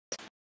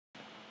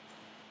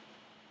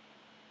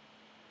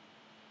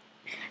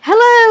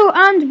Hello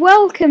and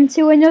welcome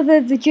to another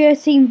The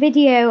Team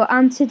video,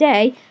 and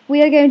today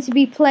we are going to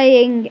be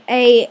playing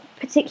a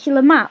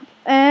particular map.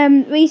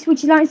 Reese,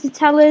 would you like to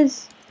tell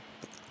us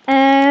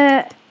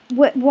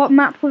what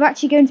map we're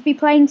actually going to be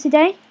playing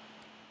today?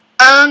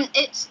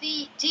 It's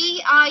the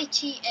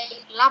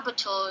D.I.T.A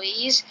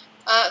Laboratories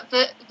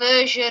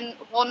version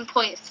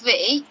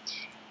 1.3,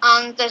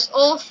 and there's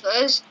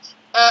authors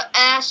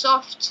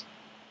Airsoft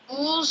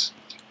Rules,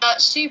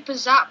 Super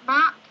Zap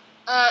Map,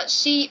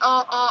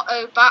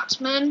 CRRO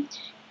Batman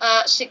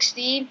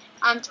 16,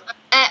 and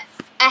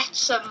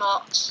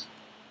Etsamot.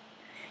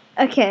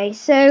 Okay,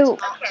 so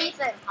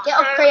Ethan, get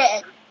off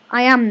creative.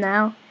 I am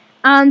now,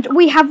 and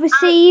we have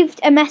received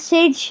a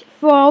message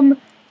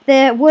from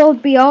the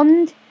world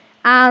beyond,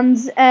 and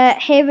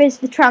here is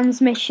the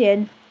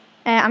transmission.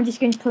 I'm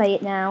just going to play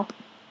it now.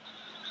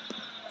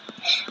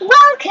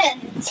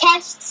 Welcome,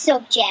 test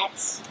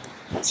subjects.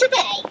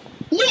 Today,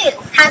 you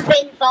have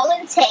been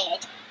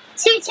volunteered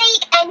to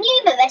take a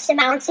numerous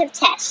amount of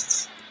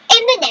tests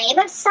in the name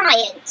of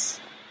science.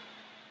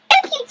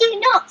 If you do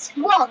not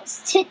want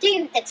to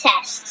do the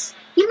tests,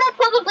 you will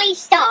probably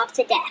starve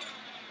to death.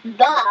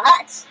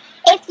 But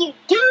if you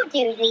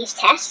do these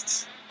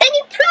tests, then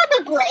you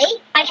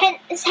probably,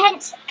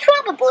 hence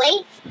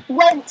probably,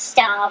 won't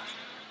starve.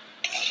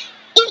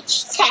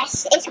 Each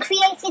test is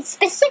created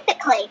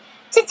specifically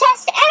to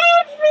test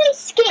every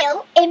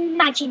skill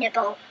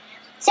imaginable,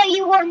 so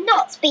you will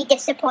not be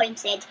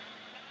disappointed.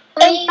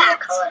 In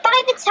fact,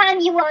 by the time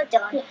you are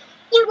done,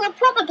 you will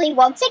probably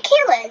want to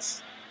kill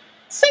us.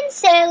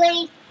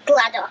 Sincerely,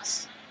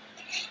 GLaDOS.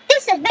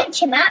 This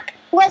adventure map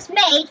was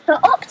made for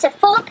up to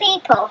 4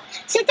 people,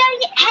 so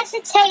don't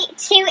hesitate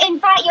to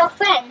invite your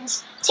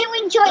friends to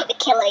enjoy the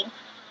killing.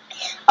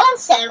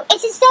 Also,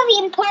 it is very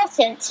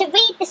important to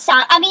read the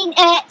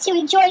to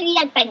enjoy the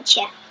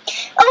adventure.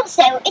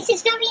 Also, it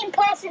is very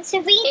important to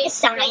read the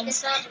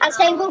signs, as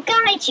they will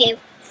guide you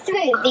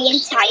through the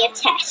entire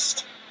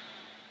test.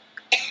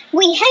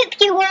 We hope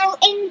you all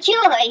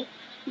enjoy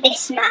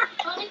this map.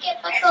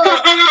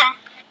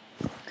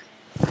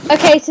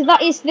 Okay, so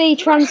that is the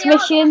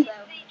transmission.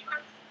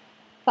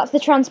 That's the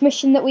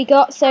transmission that we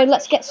got, so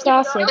let's get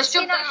started. That's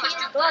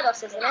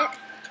GLaDOS, isn't it?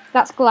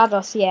 That's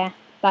GLaDOS, yeah.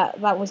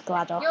 That was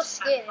GLaDOS. Your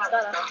skin is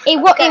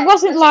GLaDOS. It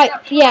wasn't like,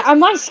 yeah, and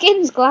my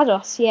skin's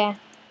GLaDOS, yeah.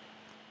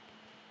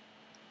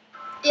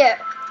 Yeah.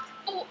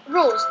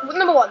 Rules.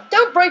 Number 1,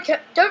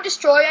 don't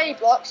destroy any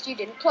blocks you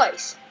didn't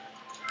place.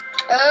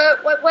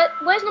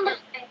 Where's number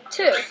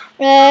 2?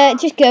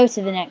 Just go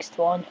to the next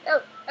one.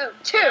 Oh,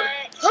 2.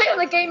 Play on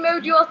the game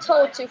mode you are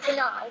told to for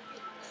now.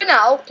 For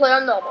now, play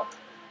on normal.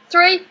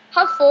 3,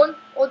 have fun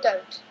or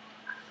don't.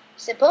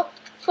 Simple.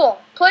 4,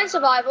 play in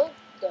survival.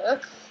 Duh.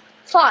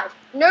 5,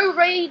 no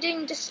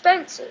raiding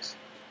dispensers.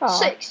 Aww.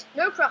 6,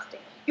 no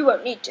crafting. You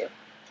won't need to.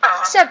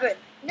 7,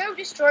 no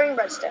destroying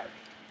redstone.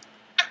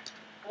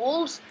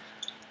 Rules.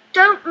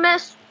 Don't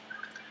mess.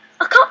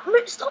 I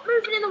can't stop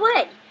moving in the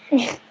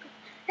way.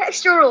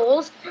 Extra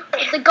rules.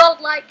 The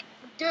godlike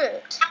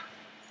dirt.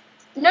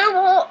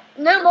 No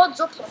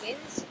mods or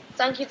plugins.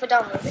 Thank you for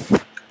downloading.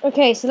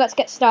 Okay, so let's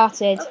get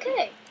started.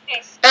 Okay.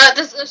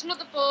 There's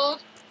another board.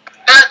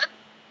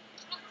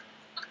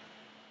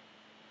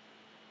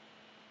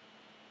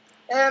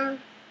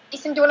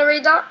 Ethan, do you want to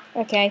read that?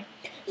 Okay.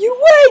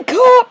 You wake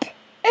up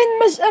in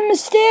a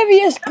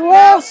mysterious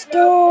glass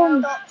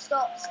dome.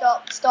 Stop.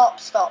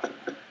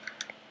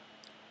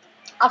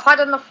 I've had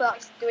enough of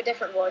that. Do a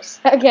different voice.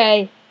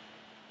 Okay.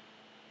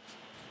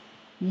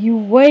 You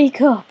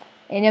wake up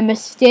in a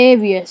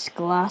mysterious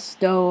glass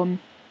dome.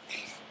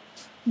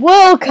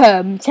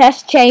 Welcome,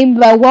 test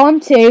chamber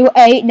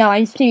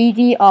 1289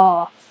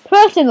 CDR.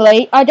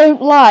 Personally, I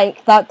don't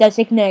like that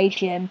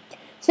designation,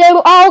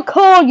 so I'll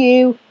call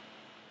you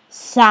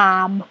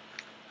Sam.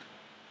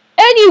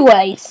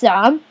 Anyway,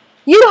 Sam,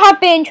 you have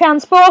been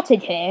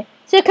transported here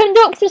to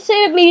conduct a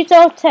series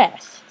of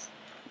tests,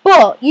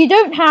 but you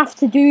don't have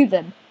to do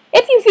them.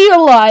 If you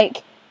feel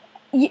like,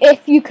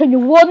 if you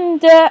can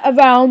wander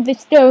around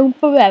this dome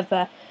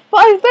forever, but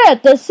I've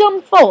read that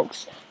some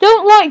folks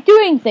don't like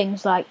doing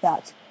things like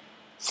that.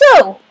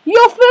 So,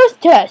 your first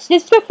test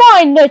is to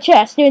find the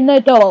chest in the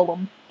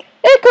dome.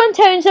 It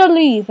contains a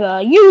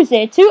lever. Use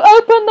it to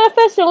open the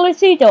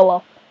facility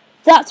door.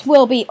 That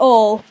will be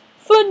all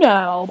for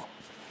now.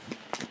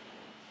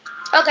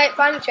 Okay,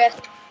 find the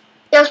chest.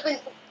 Yes,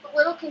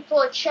 we're looking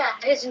for a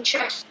chest. There's a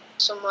chest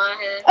somewhere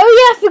here. Oh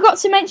yeah, I forgot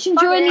to mention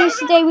joining us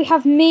today we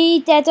have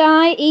me,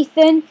 Deadeye,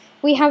 Ethan,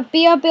 we have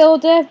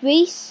Brbuilder,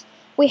 Reese,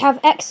 we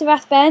have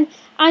Xirrath Ben,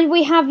 and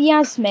we have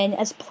Yasmin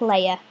as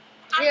player.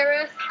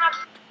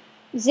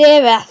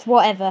 Xirrath,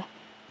 whatever.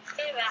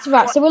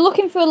 Right, so we're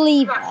looking for a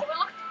lever.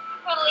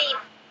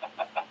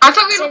 I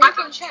thought we were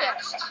looking for a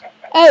chest.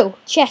 Oh,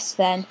 chest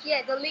then.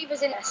 Yeah, the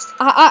lever's in it.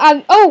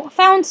 I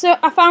found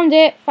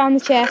it. Found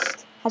the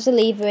chest. Has a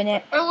lever in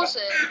it. Where was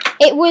it?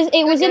 It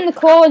was in the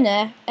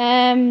corner.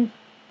 Kinda.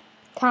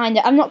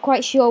 I'm not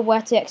quite sure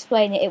where to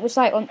explain it. It was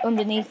like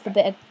underneath a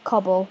bit of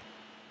cobble.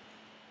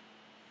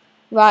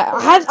 Right,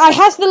 I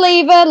has the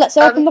lever. Let's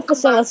open the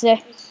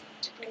facility.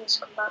 He's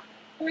come back.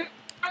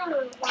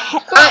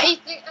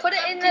 Ethan, put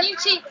it in the.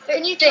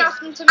 Can you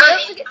Yasmin to me?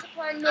 Don't forget to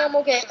play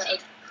normal game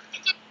mode.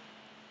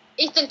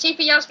 Ethan,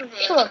 TP Yasmin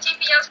here. Come on.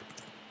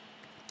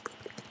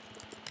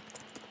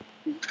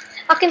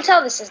 I can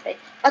tell this is the.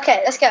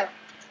 Okay, let's go.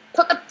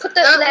 Put the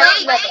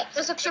wait.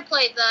 There's a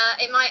plate there.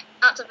 It might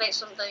activate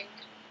something.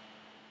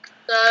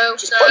 So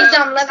just put it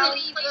down level.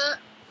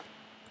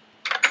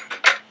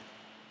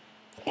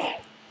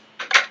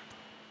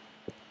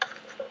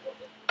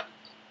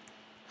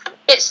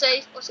 It's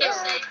safe. Let's go.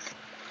 Safe.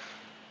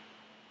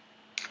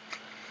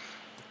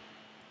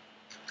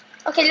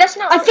 Okay, let's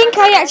not. I think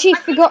I actually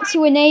forgot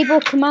to enable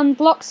command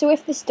blocks, so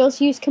if this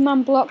does use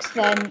command blocks,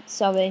 then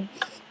sorry.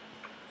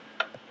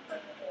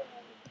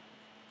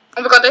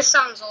 Oh my god, this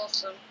sounds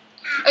awesome.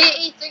 Oh, yeah,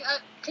 Ethan,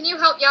 can you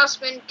help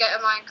Yasmin get a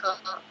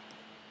minecart?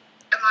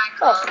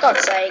 Oh, for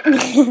God's sake.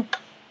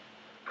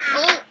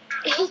 Oh,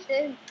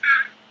 Ethan.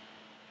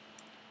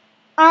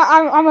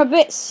 I'm a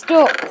bit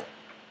stuck.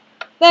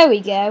 There we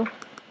go.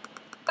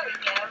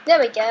 There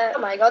we go. Oh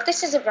my god,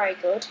 this isn't very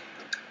good.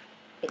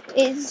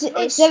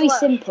 It's very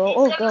simple.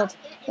 Oh god.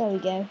 There we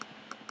go.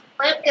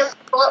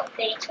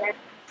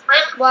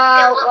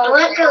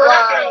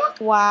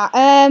 Wow.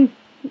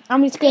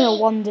 I'm just gonna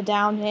wander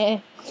down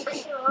here.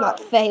 That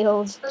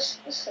failed.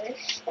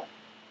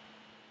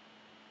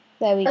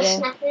 There we go.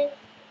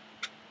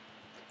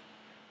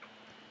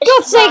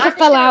 God's sake, I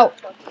fell out.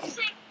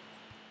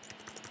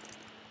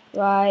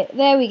 Right,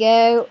 there we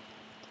go.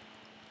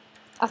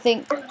 I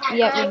think,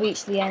 yeah, we've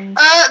reached the end.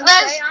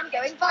 I'm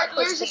going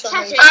backwards for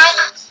some reason.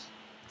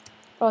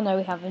 Oh no,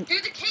 we haven't.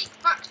 Do the cake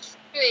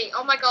factory.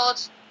 Oh my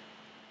god.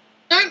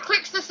 Don't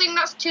click the thing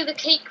that's to the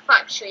cake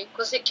factory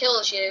because it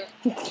kills you.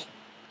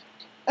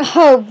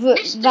 Oh, but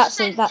that's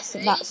nice.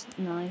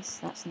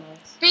 That's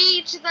nice.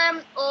 Feed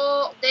them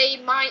or they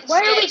might.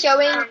 Where are we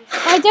going?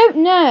 I don't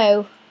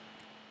know.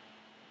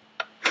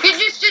 You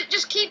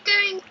just keep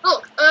going.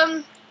 Look,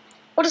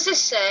 what does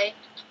this say?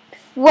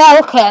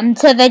 Welcome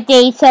to the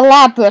DITA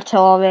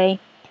Laboratory.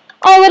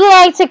 I would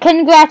like to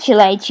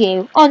congratulate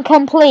you on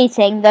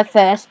completing the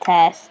first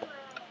test.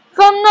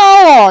 From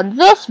now on,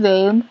 this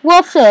room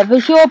will serve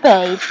as your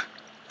base.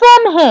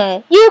 From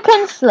here, you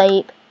can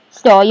sleep,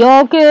 store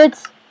your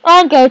goods,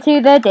 and go to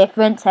the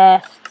different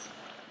tests.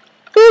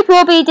 Food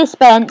will be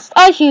dispensed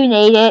as you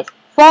need it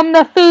from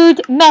the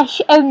Food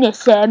Mesh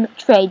Onisum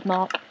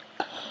trademark.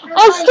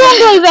 I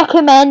strongly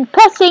recommend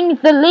putting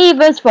the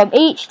levers from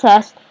each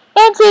test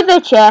into the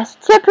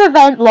chest to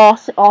prevent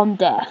loss on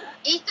death.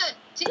 Ethan,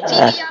 TV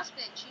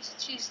Yasmin,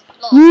 she's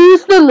lost.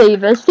 Use the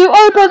levers to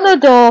open the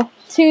door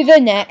to the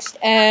next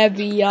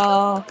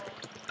area.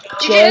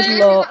 Good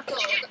luck.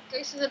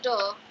 Go to the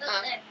door.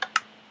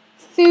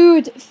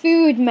 Food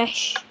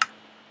mesh.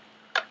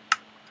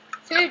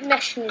 Food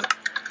mesh.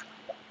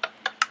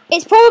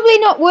 It's probably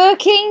not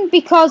working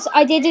because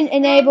I didn't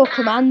enable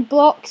command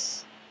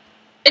blocks.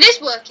 It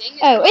is working.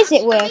 Oh, is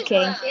it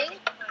working?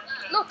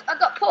 Look, I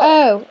got pork.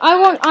 Oh,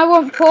 I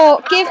want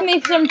pork. Give me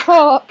some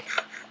pork.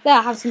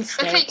 There, have some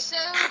steak. Okay, so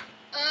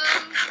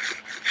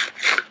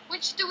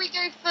which do we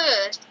go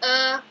first?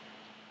 Not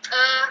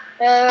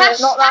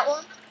that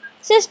one.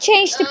 It says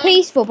change to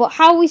peaceful, but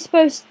how are we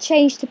supposed to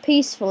change to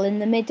peaceful in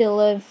the middle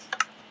of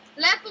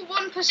level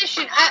 1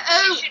 position?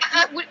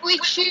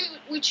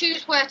 We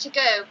choose where to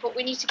go, but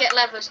we need to get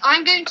levers.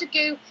 I'm going to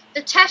go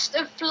the test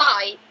of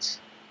flight.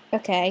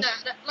 Okay. No,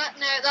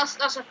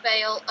 that's a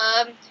fail.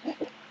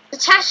 The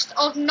test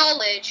of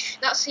knowledge.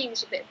 That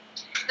seems a bit.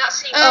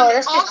 That's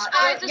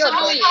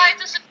annoying.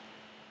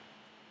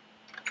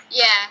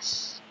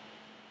 Yes.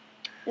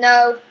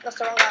 No, that's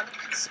the wrong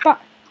one.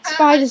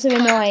 Spiders are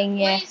annoying.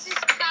 Yes. Blazes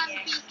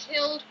can be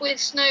killed with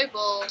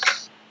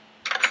snowballs.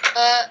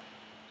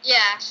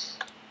 Yes.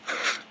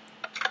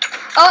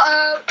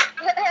 Uh-oh.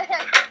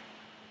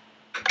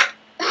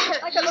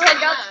 I got the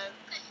gun.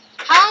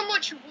 How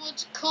much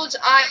wood could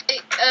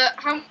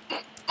how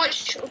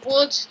much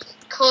wood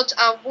could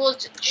a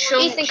wood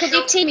chunk? Ethan, could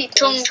you TP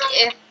chunk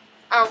if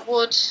a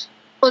wood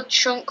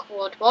chunk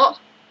wood? What?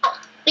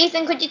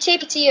 Ethan, could you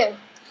TP to you?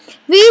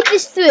 Read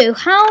this through.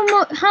 How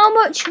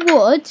much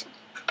wood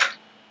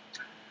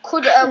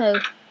could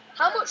a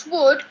how much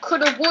wood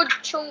could a wood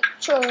chunk?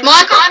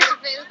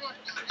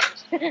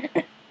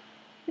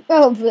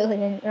 Oh,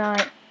 brilliant!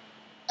 Right.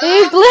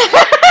 Up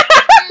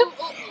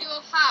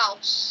your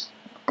house.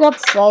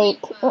 God's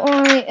sake!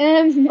 Alright.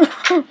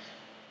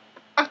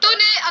 I've done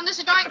it, and there's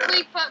a giant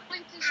creeper.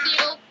 Flint and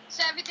steel.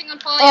 Set everything on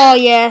fire. Oh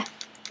yeah,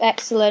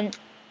 excellent.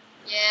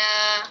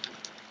 Yeah.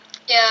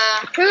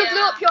 Who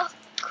blew up your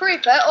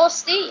creeper or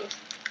Steve?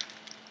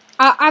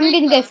 I'm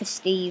gonna go for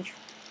Steve.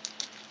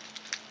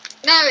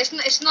 No, it's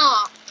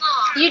not.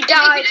 You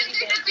died. If you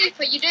don't do the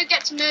creeper, you don't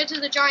get to murder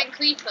the giant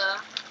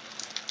creeper.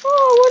 Oh,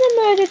 I want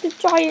to murder the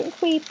giant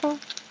creeper.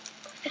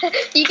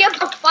 You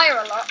get on fire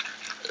a lot.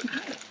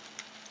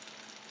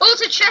 Oh,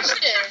 it's a chest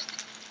here.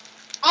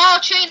 Oh,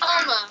 chain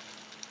armor.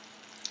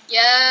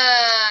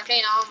 Yeah,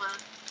 chain armor.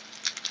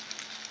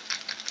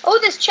 Oh,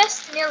 there's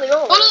chests nearly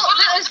all.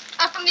 Oh, look,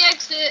 up on the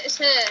exit. It's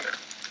here.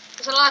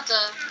 There's a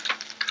ladder.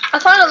 I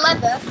found a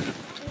leather.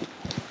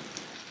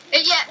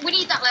 Yeah, we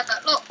need that lever.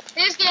 Look,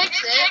 here's the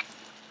exit.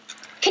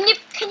 Can you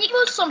give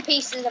us some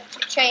pieces of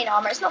chain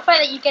armor? It's not fair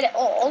that you get it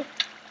all.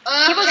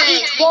 Give us Okay.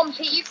 each one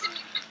piece.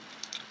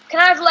 Can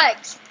I have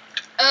legs?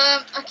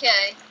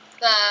 Okay.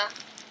 There.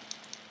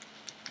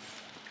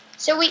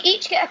 So we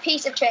each get a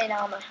piece of chain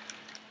armor.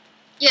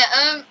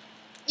 Yeah,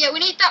 yeah, we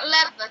need that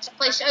lever to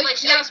place. Oh,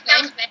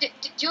 Yasmin, do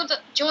you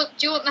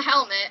want the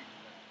helmet?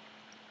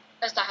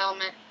 There's the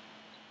helmet.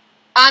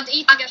 And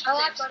Ethan gets the Oh,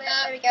 I've got it.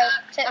 There we go.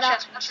 Take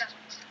that.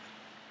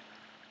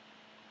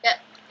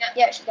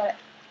 Yeah, she's got it.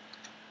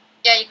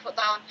 Yeah, you put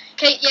that on.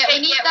 Okay, yeah, we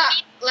need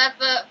that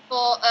lever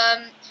for,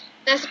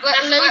 there's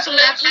loads of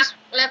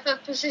lever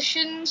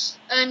positions,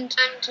 and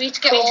we need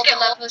to get all the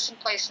levers in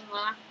place in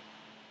there.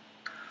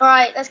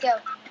 Alright, let's go.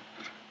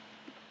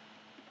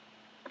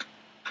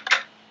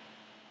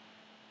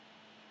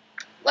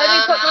 Where do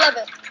we put the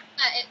lever?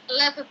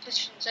 Lever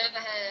positions over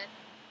here.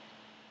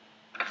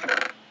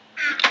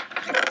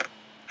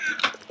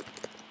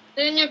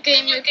 Then your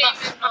game mode back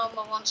to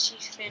normal once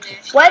you've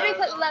finished. Where do we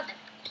put the lever?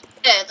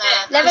 Yeah,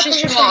 there. Lever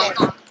Just position.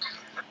 one.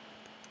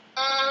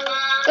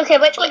 Okay,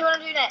 which one do you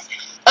want to do next?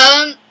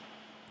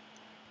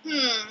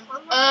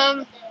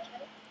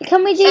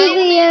 Can we do the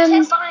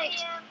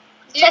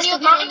The only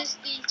other one is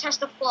the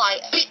test of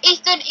flight.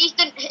 Ethan,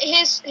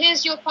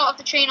 here's your part of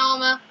the chain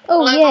armor.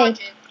 Oh, yay.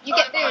 You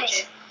get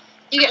boots.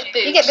 You get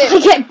boots. You get I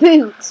boots. get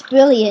boots,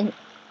 brilliant.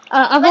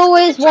 I've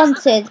always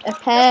wanted a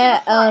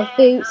pair of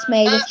boots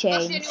made of That's the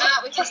only chains. one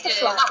that we can Test the do.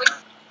 flight.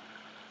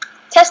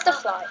 Test the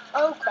flight.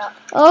 Oh crap.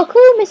 Oh,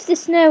 cool, Mr.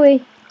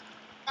 Snowy.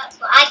 That's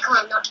what I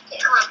can't not do.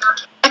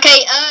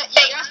 Okay,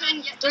 yeah,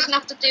 Yasmin doesn't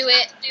have to do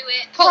it.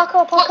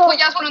 Put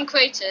Yasmin on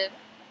creative.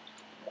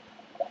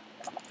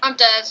 I'm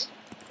dead.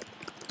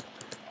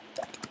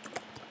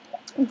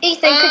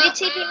 Ethan, could you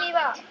TP me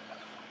back?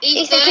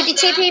 Ethan, could you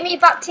TP me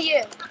back to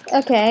you?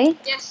 Okay,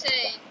 Yes, sir.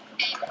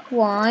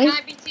 why? Can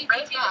I be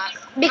TP'd back?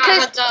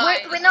 Because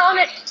we're not on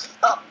it.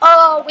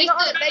 We're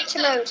not on adventure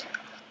mode.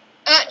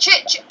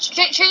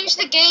 Change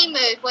the game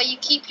mode where you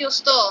keep your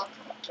stuff.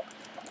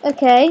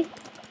 Okay.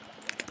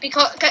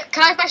 Because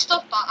can I have my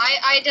stuff back?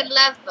 I had a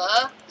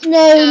lever.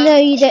 No,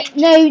 you don't.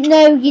 No,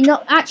 you're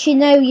not. Actually,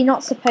 no, you're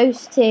not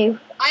supposed to.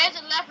 I had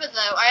a lever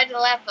though. I had a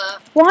lever.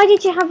 Why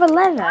did you have a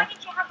lever?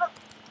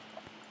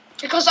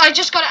 Because I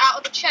just got it out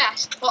of the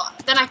chest, but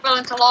then I fell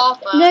into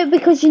lava. No,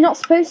 because you're not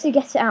supposed to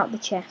get it out of the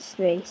chest,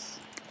 Reese.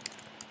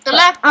 The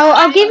lever.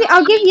 I'll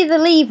give you the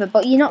lever,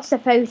 but you're not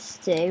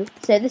supposed to.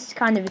 So this is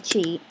kind of a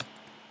cheat.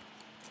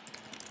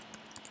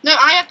 No,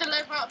 I have the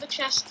lever out of the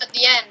chest at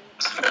the end.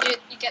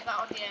 You get that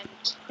at the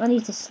end. I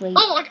need to sleep.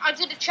 Oh, I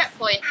did a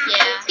checkpoint.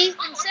 Yeah.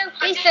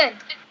 Ethan.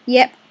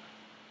 Yep.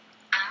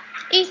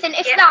 Ethan,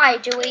 if die,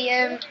 do we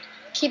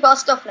keep our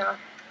stuff now?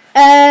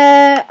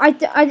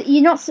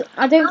 You're not.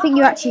 I don't think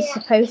you're actually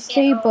supposed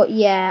to, but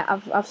yeah,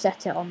 I've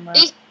set it on there.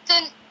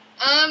 Ethan,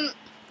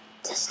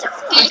 Just a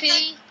flight.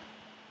 TP.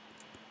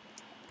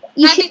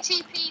 You Can you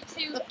should. TP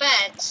to the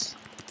beds?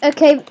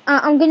 Okay,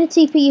 I'm gonna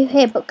TP you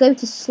here, but go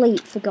to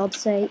sleep for God's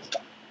sake.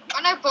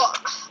 I know, but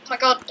oh my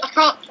God, I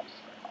can't.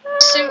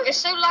 It's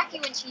so laggy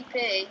when TP.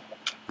 In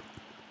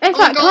Oh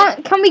fact, my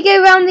God. can we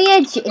go around the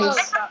edges?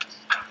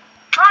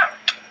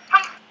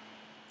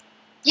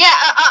 Yeah,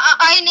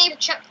 I enabled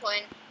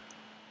checkpoint.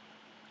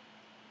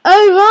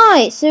 Oh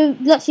right, so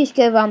let's just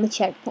go around the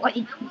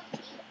checkpoint.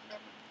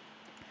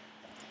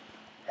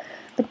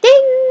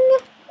 Ba-ding!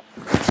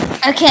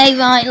 Okay,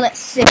 right, let's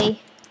see.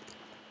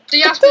 So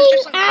Yasmin's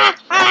just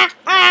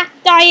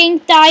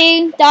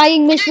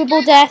Dying,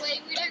 miserable death.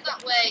 We don't go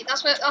that way.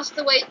 That's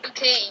the way we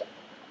came.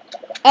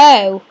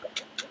 Oh.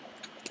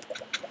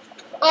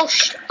 Oh,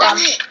 damn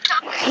it.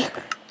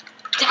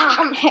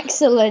 Damn,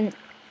 excellent.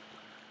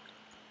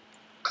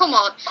 Come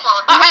on.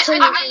 I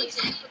made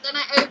it, but then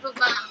I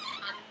overran.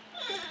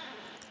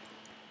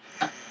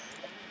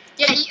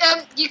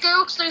 Yeah, you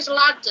go up those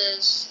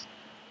ladders.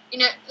 You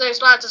know,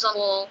 those ladders on the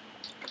wall.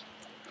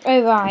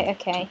 Oh right,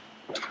 okay.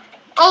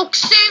 Oh,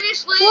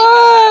 seriously?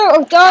 Whoa!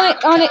 Oh, darn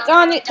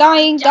it,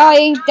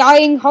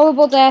 dying,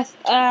 horrible death,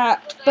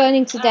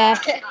 burning to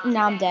death.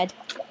 Now I'm dead.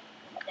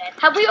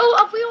 Have we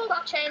all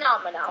got chain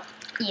armor now?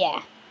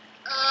 Yeah.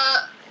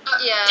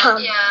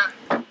 Yeah.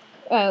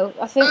 Oh,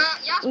 I think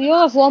we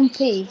all have one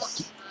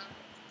piece.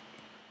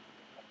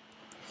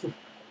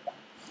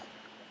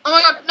 Oh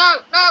my God,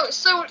 no, it's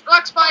so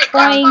lag spike.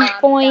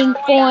 Boing.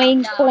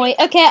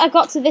 Okay, I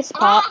got to this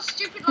part. Oh,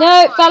 stupid lag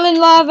No, spike. fell in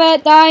lava,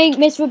 dying,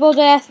 miserable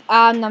death,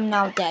 and I'm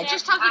now dead. I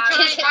just had a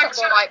giant lag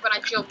spike when I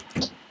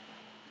jumped.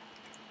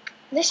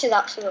 This is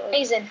absolutely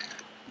amazing.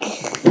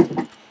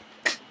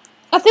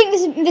 I think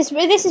this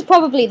is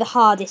probably the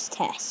hardest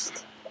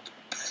test.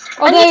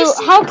 Although,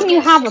 how can you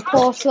have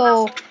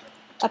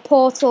a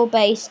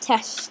portal-based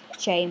test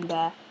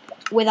chamber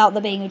without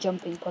there being a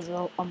jumping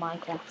puzzle on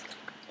Minecraft?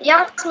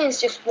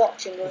 Yasmin's just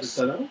watching us.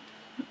 I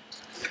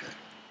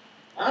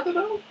don't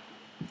know.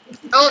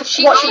 Oh,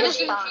 she's not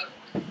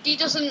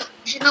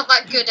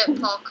that good at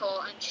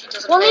parkour, and she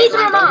doesn't. Well, play neither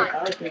am like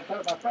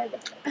I.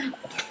 that.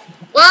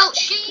 Well,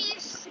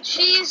 she's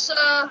She's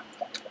How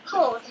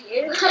old are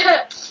you?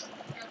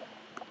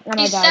 And I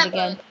He's died 7.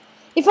 again.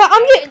 In fact,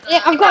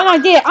 I've got an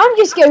idea. I'm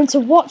just going to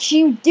watch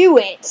you do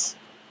it.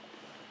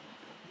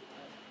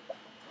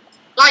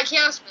 Like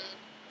Yasmin.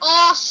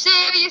 Oh,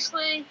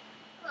 seriously?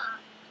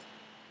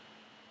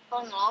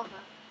 Oh, no.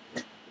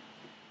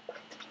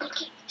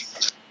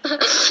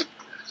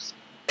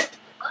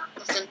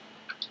 Nothing.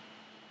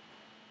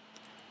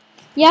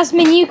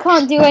 Yasmin, you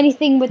can't do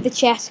anything with the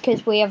chest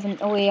because we aren't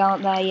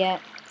there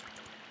yet.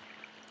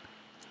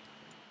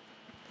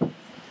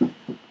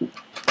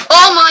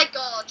 Oh my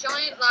god,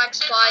 giant lag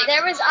spike.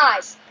 There is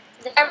ice.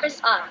 There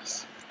is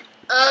ice.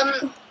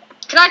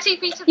 Can I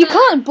TP to You the...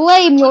 can't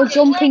blame your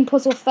jumping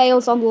puzzle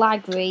fails on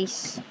lag,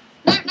 Reese.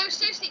 No,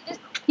 seriously.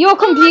 Your Oh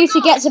my computer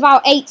God. gets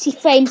about 80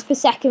 frames per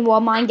second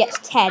while mine gets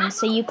 10,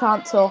 so you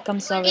can't talk, I'm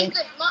sorry.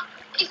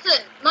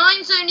 Ethan,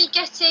 mine's only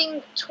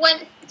getting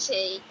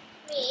 20.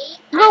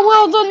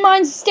 Well done,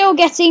 mine's still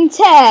getting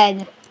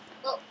 10.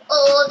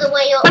 All the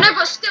way up. I know,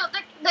 but still,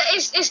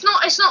 it's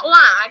not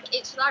lag,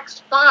 it's lag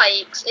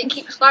spikes. It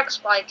keeps lag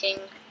spiking.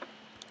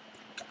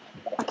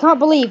 I can't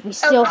believe we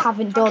still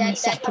haven't done the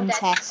second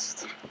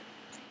test.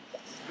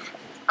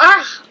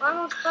 Ah, I'm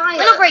on fire.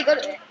 We're not very good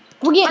at it.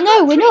 Well, yeah,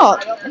 no, we're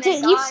not.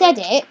 You've said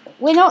it.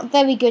 We're not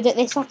very good at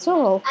this at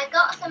all. I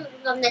got some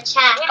from the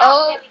chat.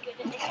 Oh,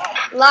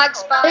 lag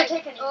spike.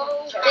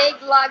 Oh, big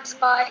lag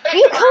spike.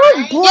 You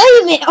can't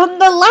blame it on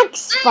the lag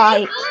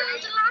spike.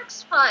 The lag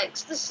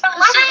spikes. There's something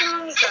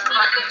wrong with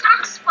that.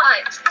 Lag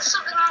spikes. There's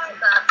something wrong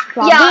with that.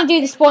 Right, I'm going to do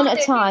this one at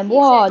a time.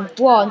 One.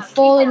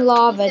 Fall in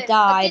lava,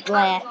 die,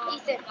 bleh.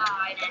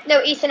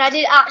 No, Ethan, I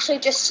did actually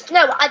just...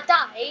 No, I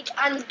died,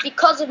 and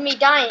because of me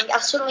dying, I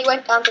suddenly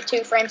went down to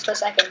 2 frames per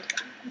second.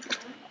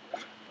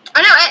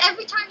 I know,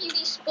 every time you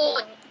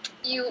despawn,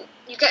 you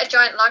get a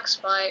giant lag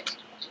spike.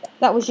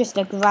 That was just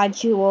a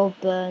gradual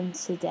burn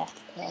to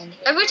death then.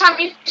 Every time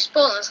you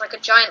spawn, there's like a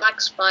giant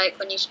lag spike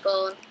when you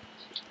spawn.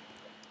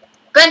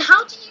 Ben,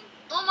 how do you...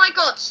 Oh my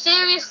god,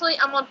 seriously,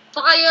 I'm on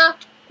fire.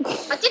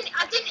 I didn't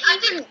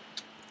even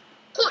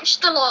touch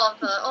the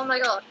lava. Oh my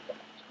god.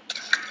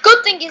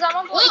 Good thing is I'm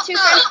on 42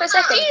 frames per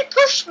second. You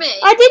pushed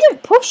me. I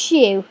didn't push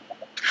you.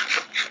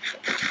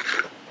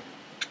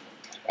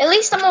 At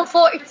least I'm on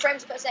 40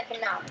 frames per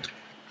second now.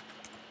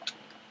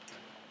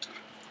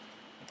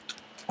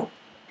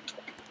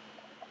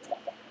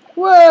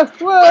 Whoa.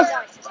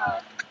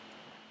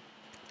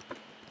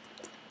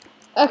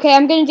 Okay,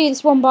 I'm going to do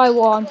this one by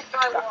one.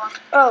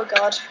 Oh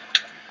god.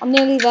 I'm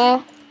nearly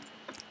there.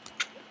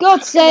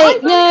 God's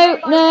sake, no,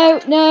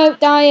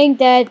 dying,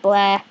 dead,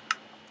 bleh.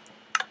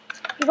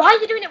 Why are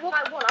you doing it one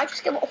by one? I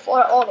just get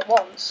all at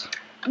once.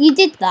 You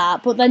did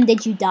that, but then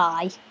did you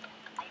die?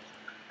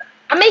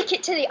 I make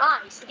it to the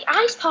ice. The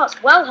ice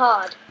part's well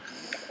hard.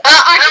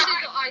 I can do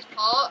the ice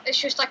part. It's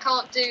just I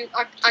can't do.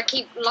 I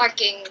keep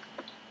lagging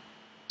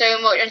so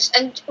much,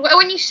 and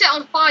when you set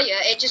on fire,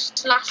 it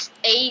just lasts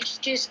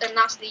ages, and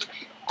that's the.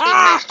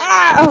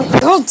 Oh,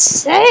 God's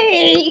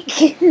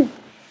sake! Do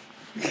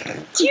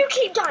you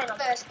keep dying on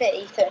the first bit,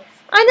 Ethan?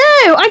 I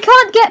know. I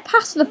can't get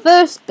past the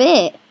first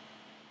bit.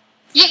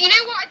 Yeah, you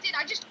know what I did?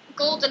 I just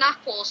golden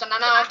apples, and now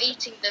I'm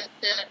eating the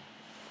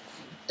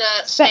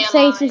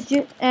Spectators,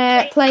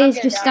 players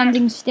just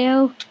standing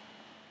still.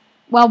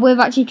 Well, we're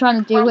actually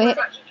trying to do it.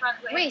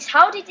 Reese,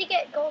 how did you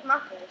get golden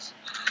apples?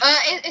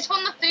 It's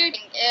from the food.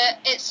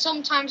 It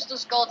sometimes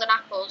does golden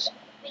apples.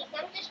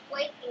 I'm just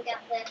waiting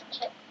at the...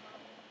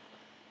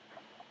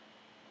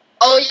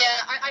 Oh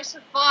yeah, I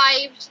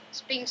survived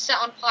being set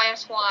on fire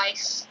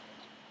twice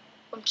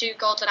from 2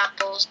 golden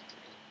apples.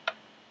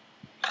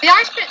 The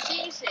ice bit's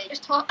easy. You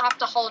just have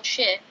to hold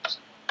shift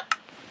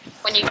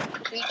when you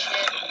reach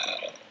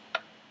it.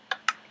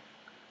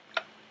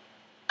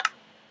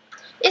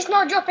 It's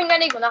not dropping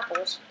any golden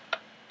apples.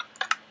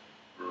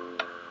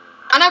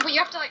 I know, but you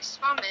have to like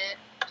spam it.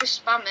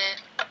 Just spam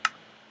it.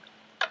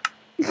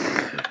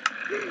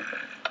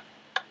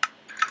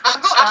 I've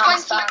got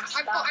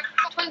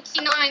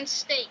 29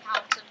 steak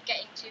out of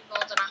getting 2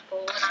 golden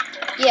apples.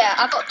 Yeah,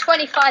 I've got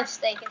 25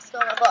 steak and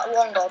still I've got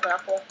 1 golden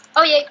apple.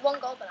 Oh yeah, 1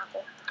 golden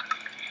apple.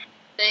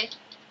 See?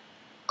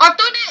 I've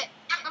done it!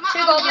 I'm at 2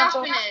 how golden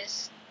Yasmin apples.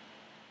 is.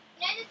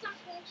 No, there's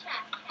something in the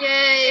chest.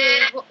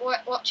 Yay!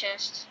 What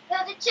chest?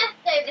 There's a chest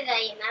over there,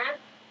 you know.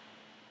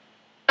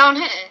 Down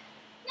here?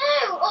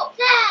 No, up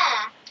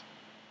there.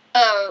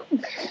 Oh.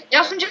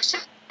 Yasmin just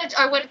said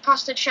I went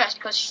past the chest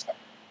because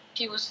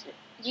she was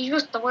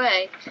the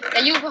way.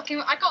 And you were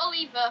looking. I got a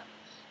lever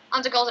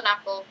and a golden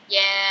apple.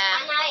 Yeah.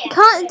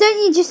 Don't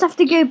you just have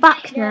to go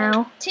back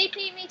now?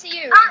 TP me to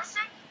you.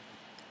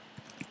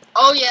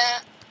 Oh yeah.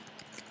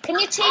 Can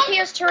you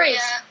TP us to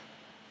Reese?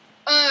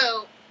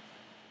 Yeah.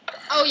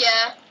 Oh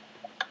yeah.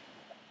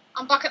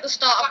 I'm back at the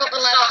start. I've got the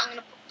lever. I'm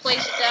gonna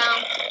place it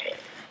down.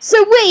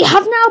 So we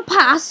have now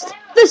passed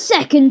the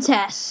second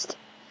test.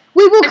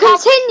 We will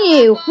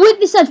continue with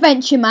this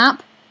adventure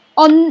map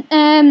on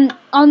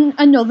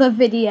another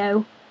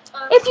video.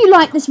 If you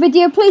like this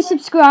video, please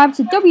subscribe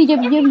to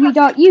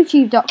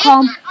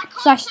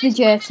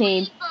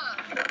www.youtube.com/thegirteam.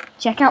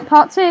 Check out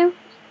part 2.